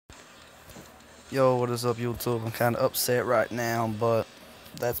Yo, what is up, YouTube? I'm kind of upset right now, but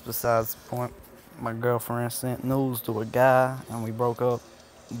that's besides the point. My girlfriend sent news to a guy, and we broke up.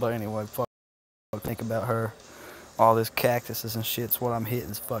 But anyway, fuck. Think about her. All this cactuses and shit's what I'm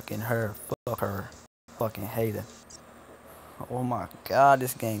hitting is fucking her. Fuck her. Fucking hate her. Oh my god,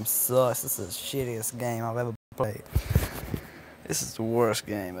 this game sucks. This is the shittiest game I've ever played. This is the worst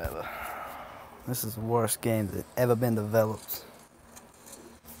game ever. This is the worst game that ever been developed.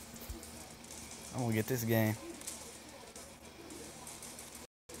 I'm gonna get this game.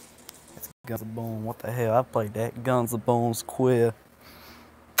 It's Guns of Boom. What the hell? I played that. Guns of Boom's queer.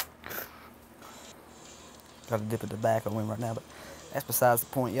 Got a dip of tobacco in right now, but that's besides the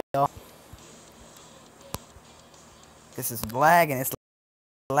point, y'all. This is lagging. It's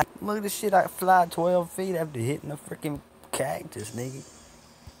like, look at this shit. I fly 12 feet after hitting a freaking cactus, nigga.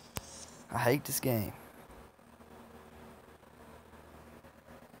 I hate this game.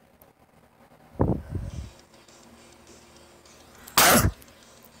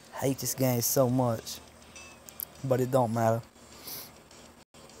 Hate this game so much, but it don't matter.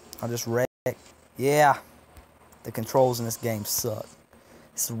 I just wreck. Yeah, the controls in this game suck.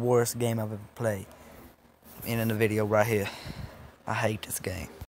 It's the worst game I've ever played. Ending the video right here. I hate this game.